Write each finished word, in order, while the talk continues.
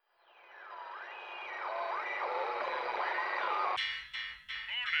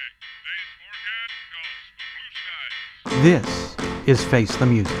This is Face the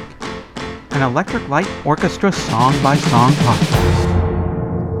Music, an Electric Light Orchestra song-by-song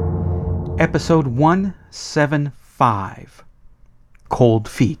podcast. Episode 175, Cold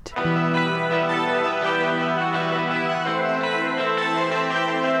Feet.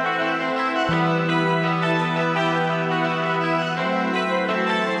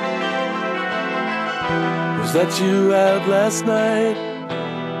 Was that you out last night?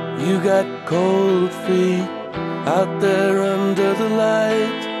 You got cold feet out there under the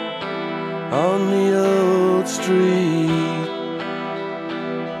light on the old street.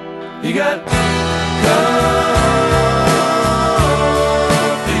 You got cold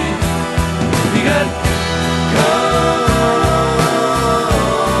feet. You got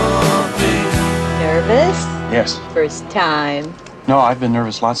cold feet. Nervous? Yes. First time. No, I've been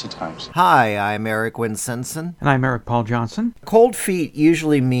nervous lots of times. Hi, I'm Eric Winsenson. And I'm Eric Paul Johnson. Cold feet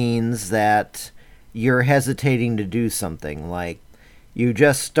usually means that you're hesitating to do something, like you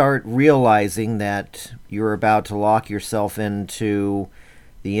just start realizing that you're about to lock yourself into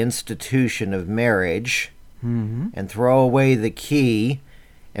the institution of marriage and throw away the key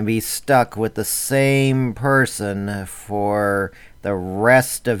and be stuck with the same person for the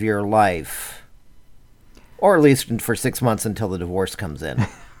rest of your life. Or at least for 6 months until the divorce comes in.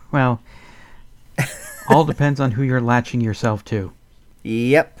 Well, all depends on who you're latching yourself to.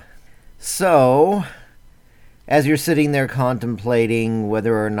 Yep. So, as you're sitting there contemplating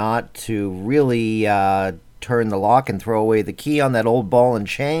whether or not to really turn the lock and throw away the key on that old ball and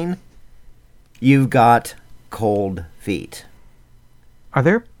chain, you've got cold feet. Are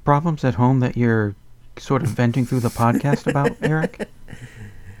there problems at home that you're sort of venting through the podcast about, Eric?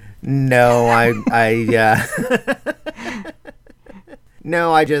 No,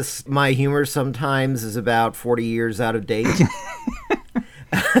 No, my humor sometimes is about 40 years out of date.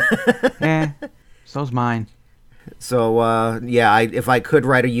 So's mine. So, if I could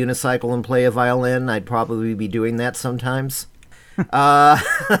ride a unicycle and play a violin, I'd probably be doing that sometimes.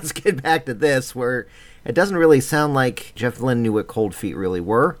 Let's get back to this, where it doesn't really sound like Jeff Lynne knew what cold feet really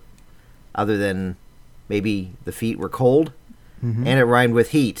were, other than maybe the feet were cold, and it rhymed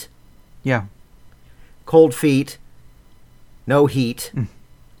with heat. Yeah. Cold feet, no heat.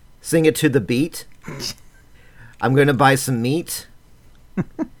 Sing it to the beat. I'm going to buy some meat.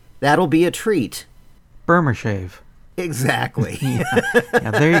 That'll be a treat. Burma shave. Exactly.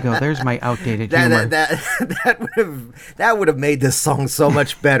 Yeah, there you go. There's my outdated humor. That would have made this song so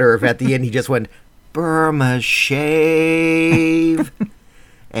much better if at the end he just went, Burma shave.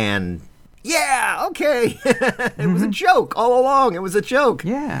 And, yeah, okay. It was a joke all along. It was a joke.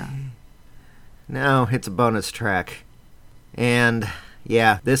 Yeah. No, it's a bonus track. And,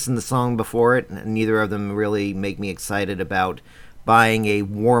 yeah, this and the song before it, neither of them really make me excited about buying a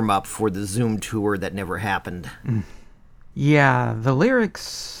warm-up for the Zoom tour that never happened. Yeah, the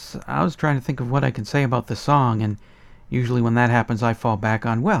lyrics, I was trying to think of what I can say about the song, and usually when that happens I fall back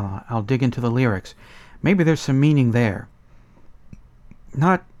on, well, I'll dig into the lyrics. Maybe there's some meaning there.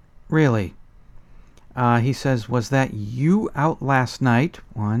 Not really. He says, was that you out last night?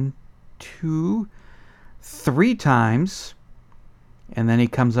 1, 2, 3 times. And then he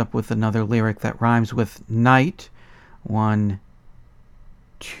comes up with another lyric that rhymes with night. 1,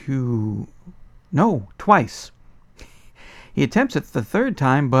 2, no, twice. He attempts it the third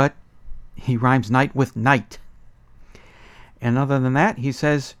time, but he rhymes night with night. And other than that, he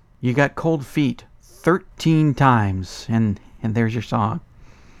says, you got cold feet 13 times. And there's your song.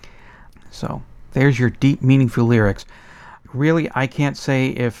 So, there's your deep, meaningful lyrics. Really, I can't say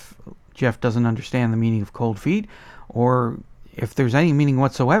if Jeff doesn't understand the meaning of cold feet, or if there's any meaning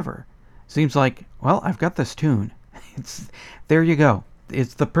whatsoever. Seems like, well, I've got this tune. There you go.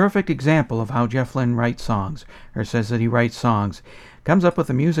 It's the perfect example of how Jeff Lynne writes songs, or says that he writes songs. Comes up with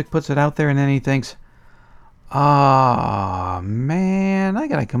the music, puts it out there, and then he thinks, man, I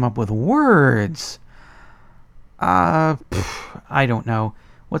gotta come up with words. I don't know.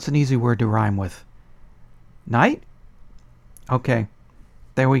 What's an easy word to rhyme with? Night? Okay.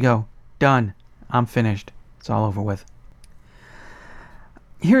 There we go. Done. I'm finished. It's all over with.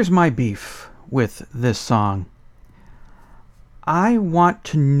 Here's my beef with this song. I want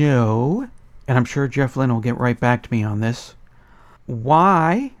to know, and I'm sure Jeff Lynne will get right back to me on this,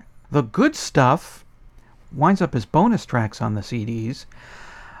 why the good stuff winds up as bonus tracks on the CDs,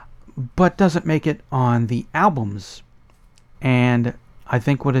 but doesn't make it on the albums. And I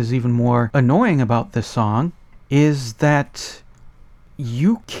think what is even more annoying about this song is that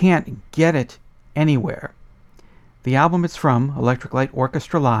you can't get it anywhere. The album it's from, Electric Light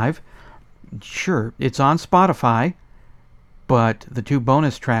Orchestra Live, sure, it's on Spotify, but the 2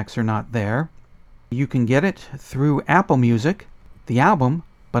 bonus tracks are not there. You can get it through Apple Music, the album,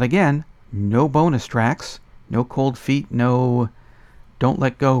 but again, no bonus tracks, no Cold Feet, no Don't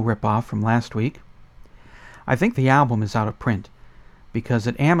Let Go ripoff from last week. I think the album is out of print because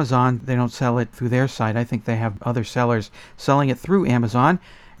at Amazon, they don't sell it through their site. I think they have other sellers selling it through Amazon.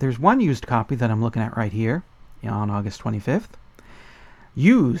 There's one used copy that I'm looking at right here on August 25th.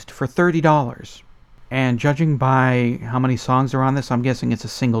 Used for $30. And judging by how many songs are on this, I'm guessing it's a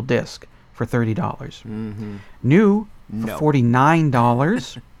single disc for $30. Mm-hmm. New for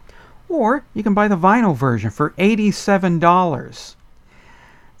 $49. Or you can buy the vinyl version for $87.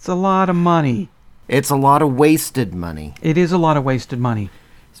 It's a lot of money. It's a lot of wasted money. It is a lot of wasted money.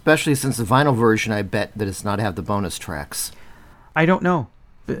 Especially since the vinyl version, I bet, that does not have the bonus tracks. I don't know.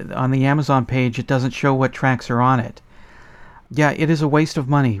 On the Amazon page, it doesn't show what tracks are on it. Yeah, it is a waste of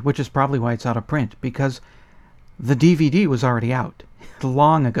money, which is probably why it's out of print, because the DVD was already out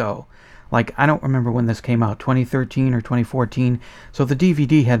long ago. Like, I don't remember when this came out, 2013 or 2014. So the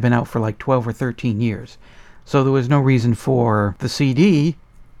DVD had been out for like 12 or 13 years. So there was no reason for the CD,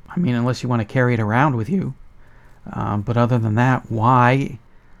 I mean, unless you want to carry it around with you. But other than that, why?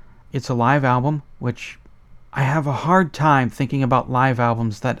 It's a live album, which I have a hard time thinking about live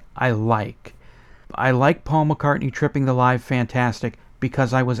albums that I like. I like Paul McCartney Tripping the Live Fantastic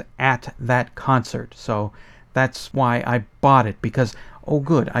because I was at that concert. So that's why I bought it, because, oh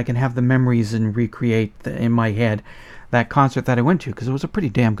good, I can have the memories and recreate in my head that concert that I went to, because it was a pretty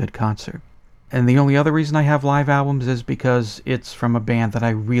damn good concert. And the only other reason I have live albums is because it's from a band that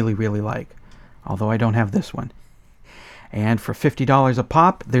I really, really like. Although I don't have this one. And for $50 a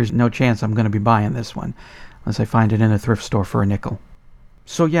pop, there's no chance I'm going to be buying this one, unless I find it in a thrift store for a nickel.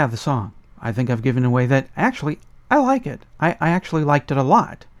 So yeah, the song. I think I've given away that actually, I like it. I actually liked it a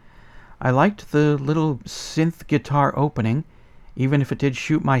lot. I liked the little synth guitar opening, even if it did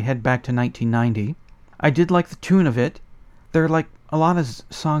shoot my head back to 1990. I did like the tune of it. There are like a lot of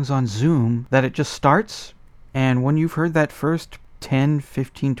songs on Zoom that it just starts, and when you've heard that first 10,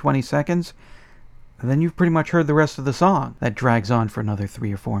 15, 20 seconds, then you've pretty much heard the rest of the song. That drags on for another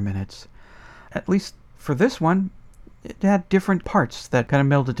 3 or 4 minutes. At least for this one, it had different parts that kind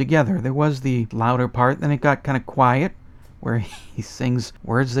of melded together. There was the louder part, then it got kind of quiet, where he sings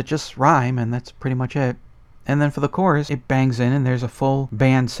words that just rhyme, and that's pretty much it. And then for the chorus, it bangs in and there's a full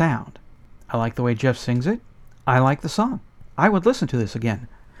band sound. I like the way Jeff sings it. I like the song. I would listen to this again.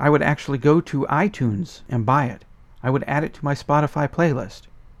 I would actually go to iTunes and buy it. I would add it to my Spotify playlist.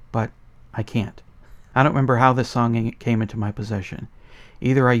 But I can't. I don't remember how this song came into my possession.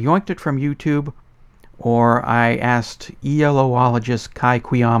 Either I yoinked it from YouTube, or I asked ELOologist Kai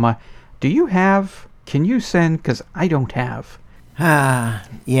Kuyama, can you send, because I don't have.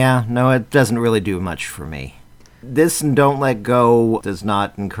 Yeah, no, it doesn't really do much for me. This and Don't Let Go does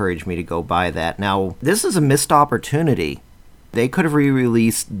not encourage me to go buy that. Now, this is a missed opportunity. They could have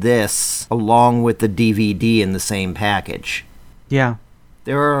re-released this along with the DVD in the same package. Yeah.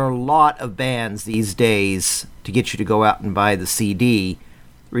 There are a lot of bands these days to get you to go out and buy the CD,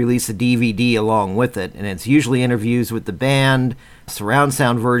 release a DVD along with it, and it's usually interviews with the band, surround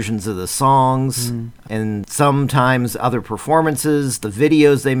sound versions of the songs, and sometimes other performances, the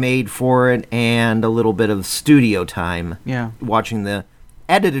videos they made for it, and a little bit of studio time. Yeah. Watching the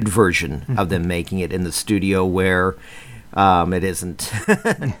edited version of them making it in the studio where it isn't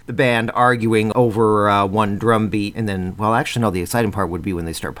the band arguing over one drum beat, and then, well, actually, no, the exciting part would be when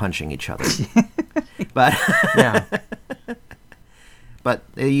they start punching each other. But Yeah. But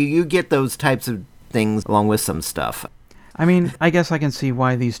you get those types of things along with some stuff. I mean, I guess I can see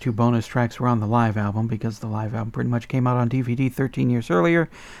why these 2 bonus tracks were on the live album, because the live album pretty much came out on DVD 13 years earlier.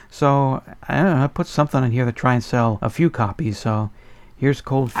 So, I don't know, I put something in here to try and sell a few copies. So, here's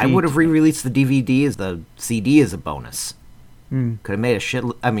Cold Feet. I would have re-released the DVD as the CD as a bonus. Could have made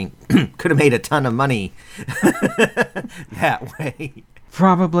could have made a ton of money that way.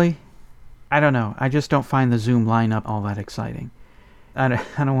 Probably. I don't know. I just don't find the Zoom lineup all that exciting. I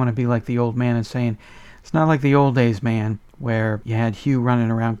don't want to be like the old man and saying, it's not like the old days, man, where you had Hugh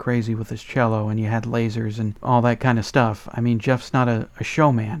running around crazy with his cello and you had lasers and all that kind of stuff. I mean, Jeff's not a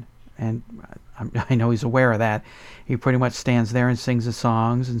showman, and I know he's aware of that. He pretty much stands there and sings the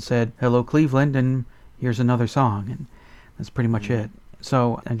songs and said, hello, Cleveland, and here's another song, and that's pretty much it.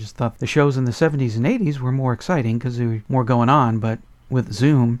 So I just thought the shows in the 70s and 80s were more exciting because there was more going on, but with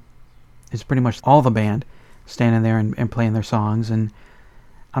Zoom, it's pretty much all the band standing there and playing their songs, and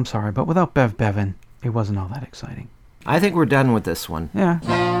I'm sorry, but without Bev Bevan, it wasn't all that exciting. I think we're done with this one. Yeah.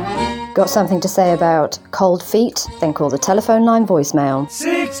 Got something to say about Cold Feet? Then call the telephone line voicemail.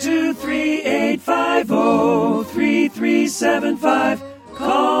 623-850-3375.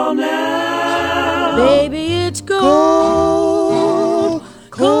 Call now. Baby, it's cold,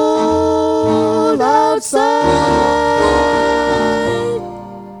 cold outside.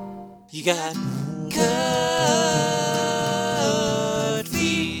 You got cold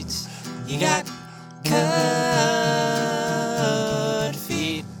feet. You got cold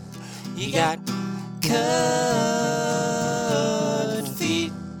feet. You got cold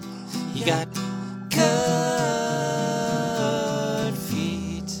feet. You got cold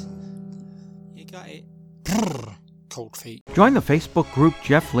feet. You got it. Cold feet. Join the Facebook group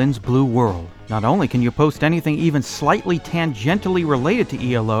Jeff Lynne's Blue World. Not only can you post anything even slightly tangentially related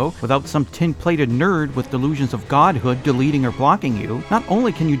to ELO without some tin-plated nerd with delusions of godhood deleting or blocking you, not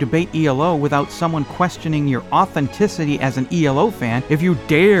only can you debate ELO without someone questioning your authenticity as an ELO fan if you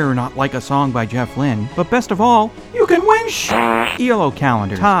dare not like a song by Jeff Lynne, but best of all, you can win ELO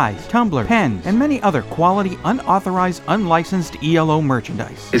calendars, ties, tumbler, pens, and many other quality, unauthorized, unlicensed ELO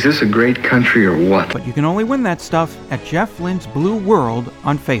merchandise. Is this a great country or what? But you can only win that stuff at Jeff Lynne's Blue World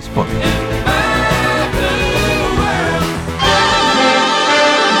on Facebook.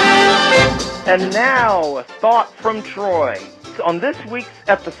 And now, a thought from Troy. On this week's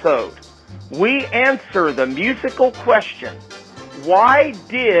episode, we answer the musical question, why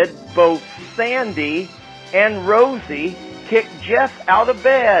did both Sandy and Rosie kick Jeff out of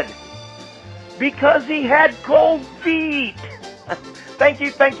bed? Because he had cold feet. Thank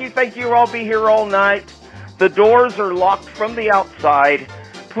you. I'll be here all night. The doors are locked from the outside.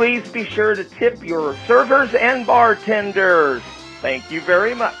 Please be sure to tip your servers and bartenders. Thank you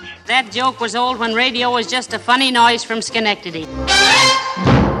very much. That joke was old when radio was just a funny noise from Schenectady.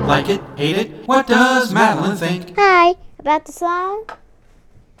 Like it? Hate it? What does Madeline think? Hi, about the song?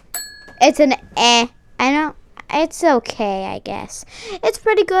 It's an eh. It's okay, I guess. It's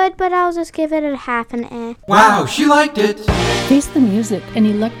pretty good, but I'll just give it a half an eh. Wow, she liked it! Face the Music, an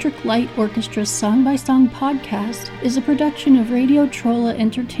Electric Light Orchestra's song-by-song podcast, is a production of Radio Trolla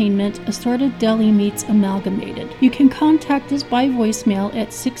Entertainment, Assorted Deli Meats Amalgamated. You can contact us by voicemail at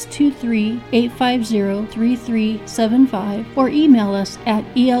 623-850-3375 or email us at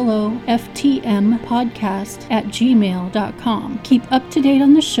eloftmpodcast@gmail.com. Keep up to date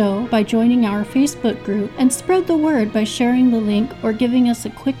on the show by joining our Facebook group and spread the word by sharing the link or giving us a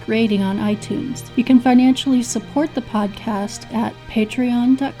quick rating on iTunes. You can financially support the podcast at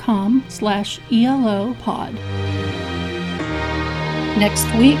patreon.com/ELOpod. Next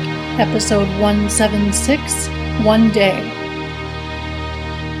week, episode 176, One Day.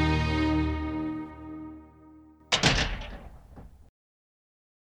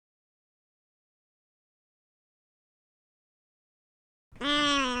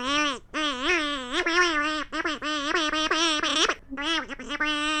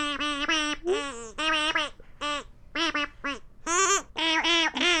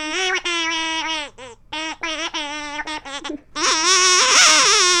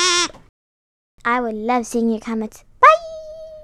 I would love seeing your comments.